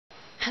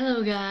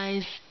Hello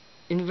guys,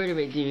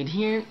 Invertebrate Dude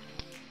here.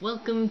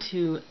 Welcome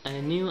to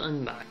a new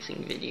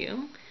unboxing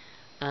video.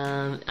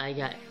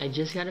 I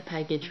just got a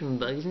package from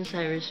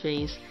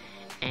Bugsincyberspace,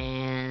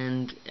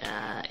 and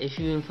if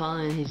you've been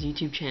following his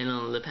YouTube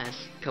channel the past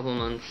couple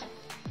months,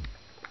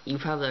 you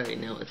probably already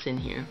know what's in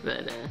here.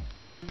 But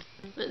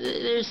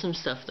there's some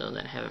stuff though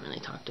that I haven't really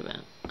talked about,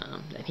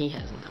 that he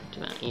hasn't talked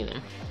about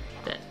either,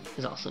 that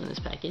is also in this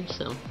package.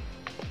 So,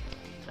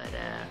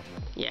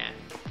 yeah,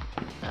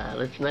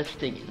 let's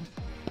dig in.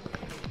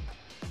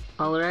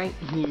 Alright,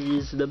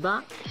 here's the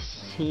box.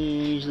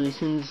 Peter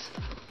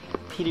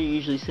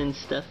usually sends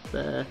stuff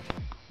in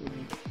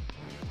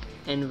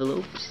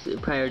envelopes,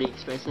 Priority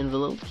Express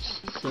envelopes.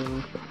 So,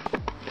 open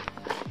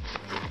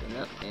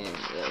up and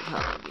there'll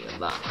probably be a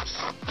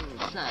box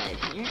inside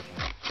here.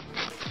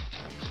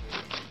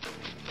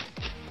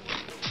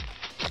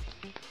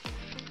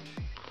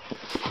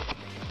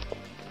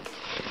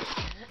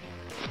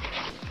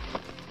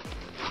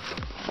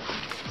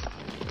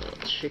 A little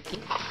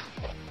tricky.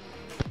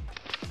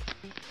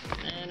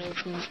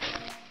 Open.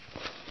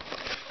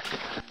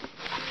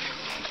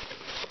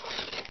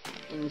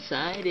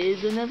 Inside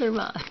is another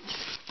box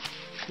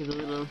with a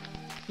little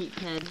heat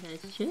pad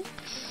attached to it,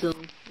 so a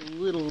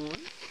little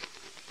one.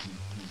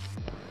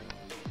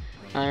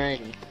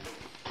 Alrighty,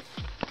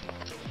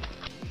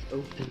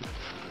 open.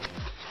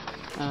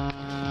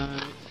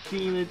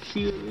 Let's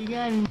see what we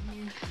got in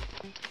here.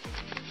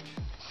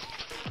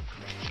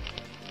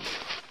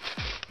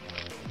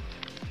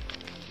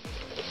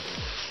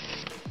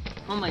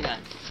 Oh my god.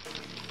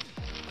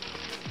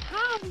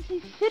 How does he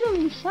fit him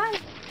inside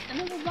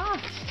another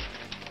box?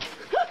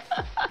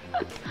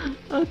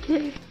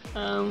 Okay,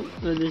 well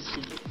this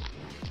should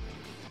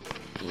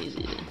be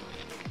easy then.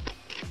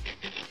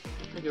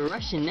 Like a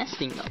Russian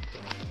nesting doll.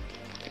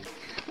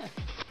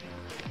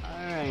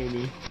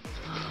 Alrighty.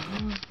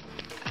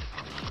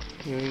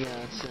 Here we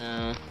go, so,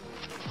 alright,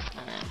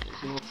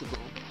 there's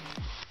multiple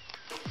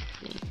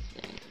things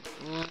there.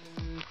 One,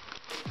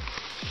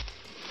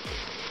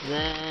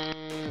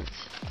 that.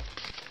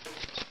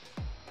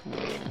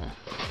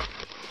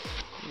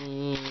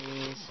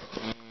 These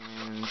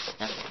and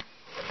stuff.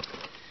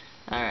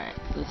 Alright,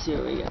 let's see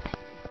what we got.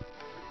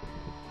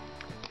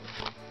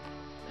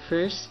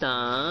 First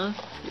off,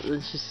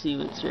 let's just see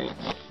what's right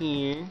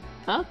here.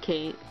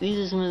 Okay, these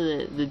are some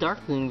of the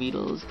darkling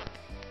beetles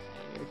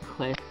I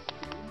requested.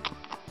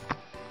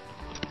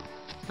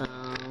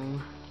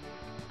 Can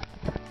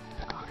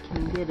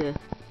you get a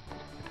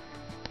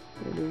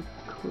better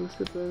close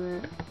up of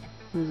that?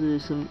 Those are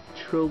some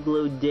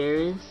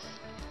Troglodytes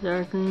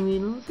darkling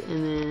beetles,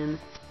 and then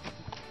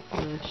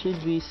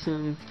should be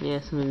some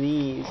of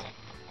these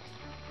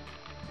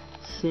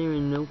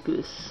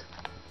Ceranopus.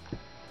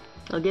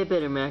 I'll get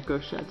better macro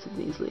shots of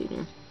these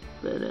later,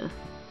 but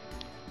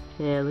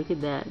yeah, look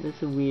at that.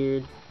 That's a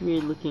weird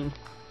looking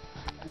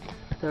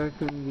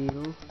darkling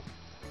beetle.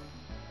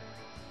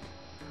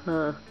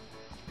 Huh.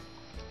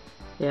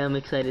 Yeah, I'm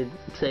excited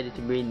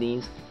to breed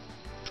these.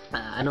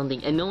 I don't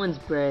think, and no one's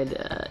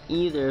bred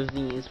either of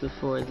these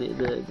before,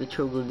 the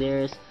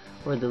Troglodytes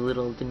or the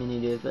little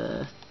diminutive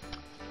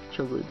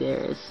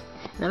Troglodytes.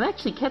 And I've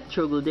actually kept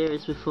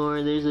Troglodytes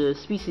before. There's a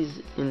species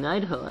in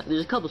Idaho.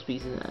 There's a couple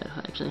species in Idaho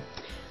actually,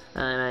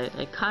 and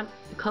I caught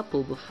a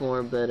couple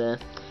before,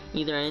 but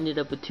either I ended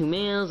up with 2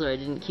 males or I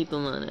didn't keep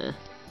them on a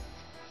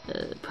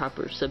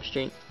proper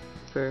substrate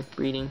for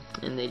breeding,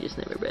 and they just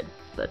never bred.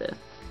 But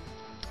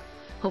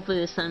hopefully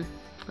this time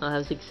I'll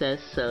have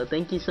success. So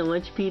thank you so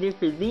much, Peter,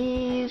 for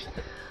these.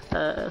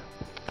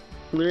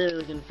 Really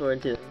looking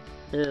forward to them.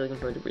 Really looking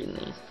forward to breeding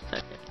these.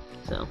 Okay,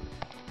 so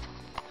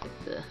put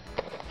the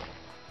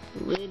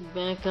lid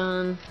back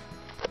on,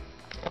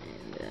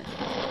 and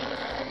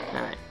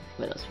alright,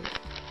 what else we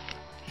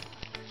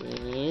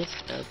got? Yes,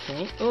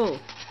 okay. Oh,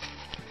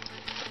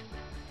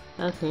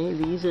 okay,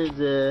 these are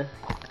the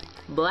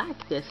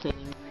black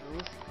decimating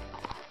beetles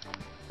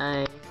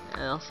I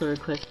also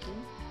requested.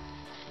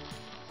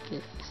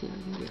 Let's see if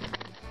we can get it.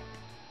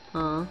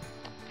 Aw,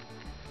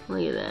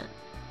 look at that.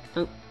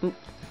 Oh,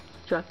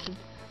 dropped it.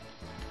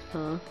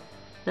 Aw,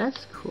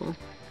 that's cool.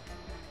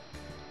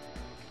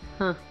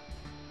 Huh.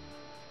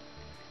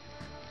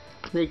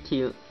 They're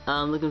cute.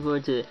 I'm looking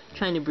forward to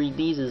trying to breed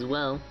these as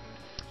well.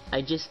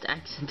 I just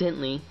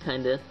accidentally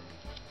kinda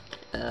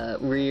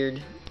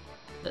reared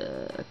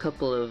a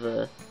couple of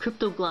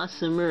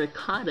Cryptoglossa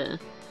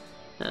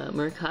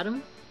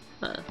muricatum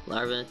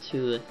larvae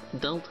to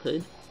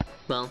adulthood.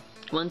 Well,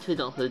 1 to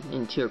adulthood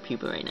and 2 are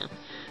pupa right now.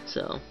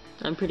 So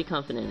I'm pretty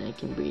confident I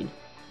can breed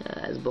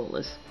as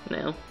bolus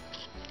now.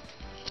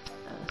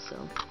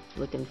 So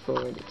looking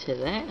forward to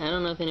that. I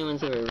don't know if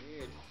anyone's ever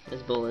reared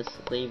as bolus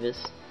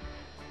laevis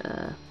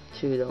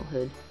to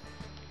adulthood.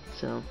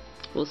 So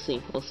we'll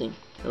see.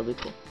 It'll be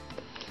cool.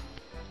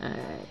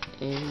 Alright,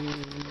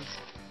 and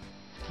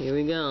here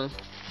we go.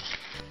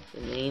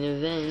 The main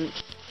event.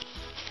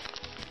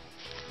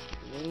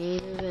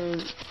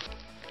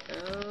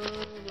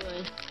 Oh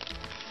boy.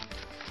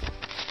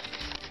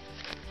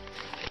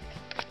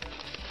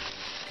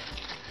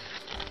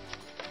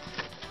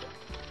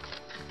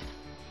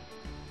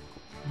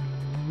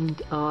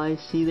 Oh, I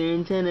see their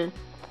antenna.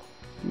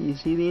 You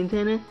see the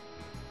antenna?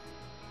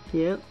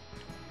 Yep.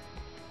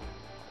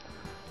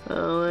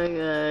 Oh my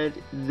god.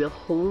 The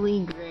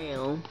Holy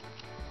Grail.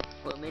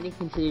 What many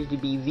consider to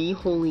be the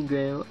Holy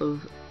Grail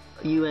of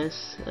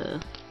U.S.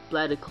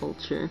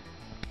 Bladiculture.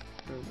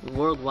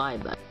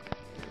 Worldwide, but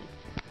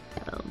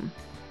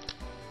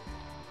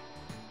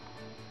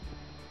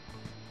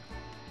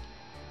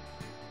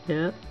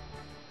yep.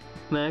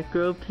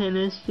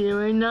 Macropenisphere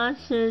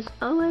rhinoceros.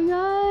 Oh my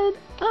god.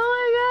 Oh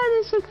my god,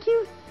 they're so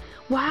cute.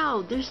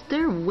 Wow,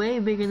 they're way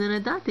bigger than I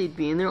thought they'd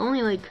be, and they're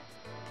only like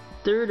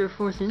 3rd or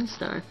 4th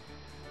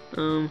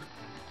instar.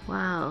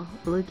 Wow,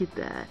 look at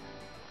that.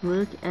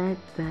 Look at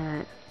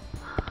that.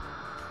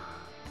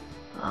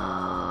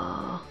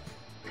 Oh,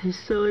 they're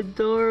so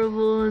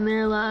adorable and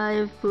they're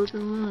alive, both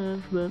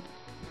alive, but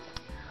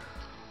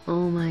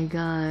oh my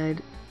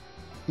god.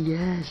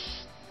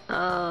 Yes.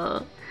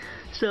 Oh.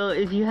 So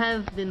if you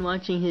have been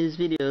watching his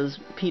videos,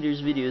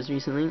 Peter's videos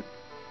recently,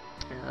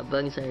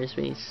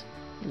 Bugsincyberspace,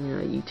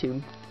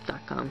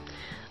 YouTube.com,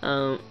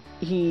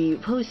 he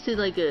posted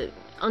like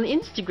on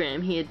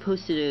Instagram, he had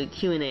posted a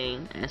Q&A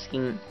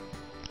asking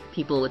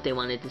people what they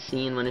wanted to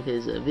see in one of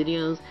his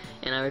videos,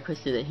 and I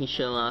requested that he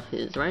show off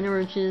his rhino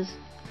roaches,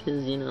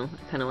 because, I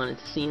kind of wanted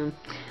to see them,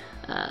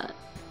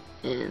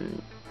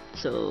 and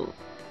so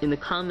in the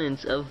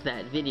comments of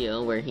that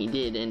video, where he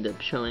did end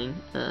up showing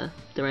the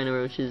rhino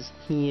roaches,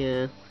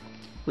 we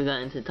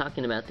got into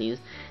talking about these,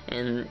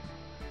 and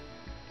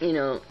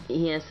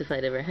he asked if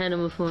I'd ever had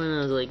them before, and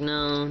I was like,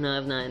 no,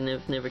 I've not, and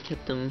I've never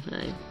kept them.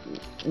 I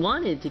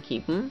wanted to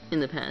keep them in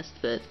the past,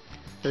 but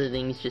other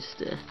things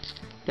just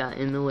got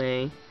in the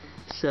way.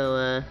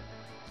 So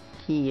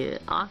he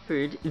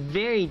offered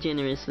very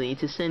generously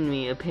to send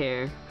me a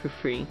pair for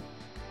free.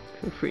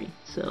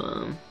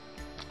 So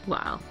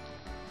wow,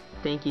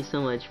 thank you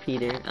so much,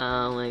 Peter.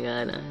 Oh my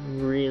god,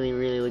 I'm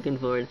really looking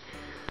forward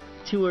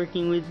to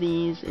working with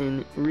these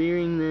and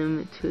rearing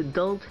them to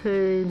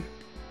adulthood.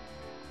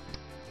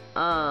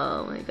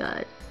 Oh my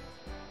god,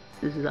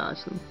 this is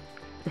awesome.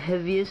 The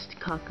heaviest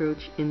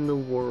cockroach in the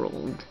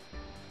world.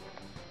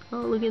 Oh,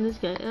 look at this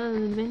guy. Oh,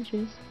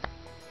 adventurous.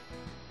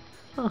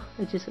 Oh,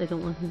 I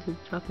don't want him to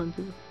drop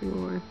onto the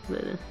floor,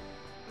 but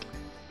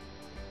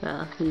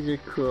these are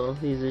cool.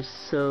 These are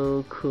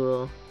so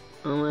cool.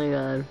 Oh my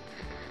god.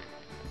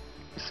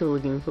 So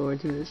looking forward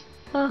to this.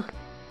 Oh,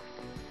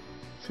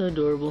 so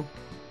adorable.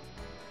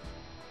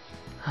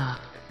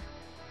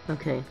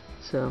 Okay,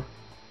 so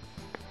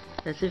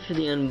that's it for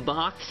the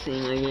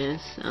unboxing, I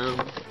guess.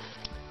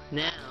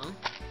 Now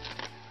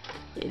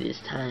it is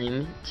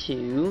time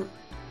to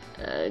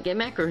get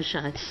macro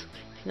shots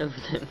of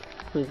them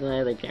with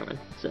my other camera.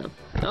 So,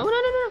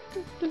 oh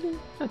no,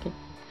 okay,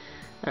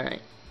 all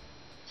right.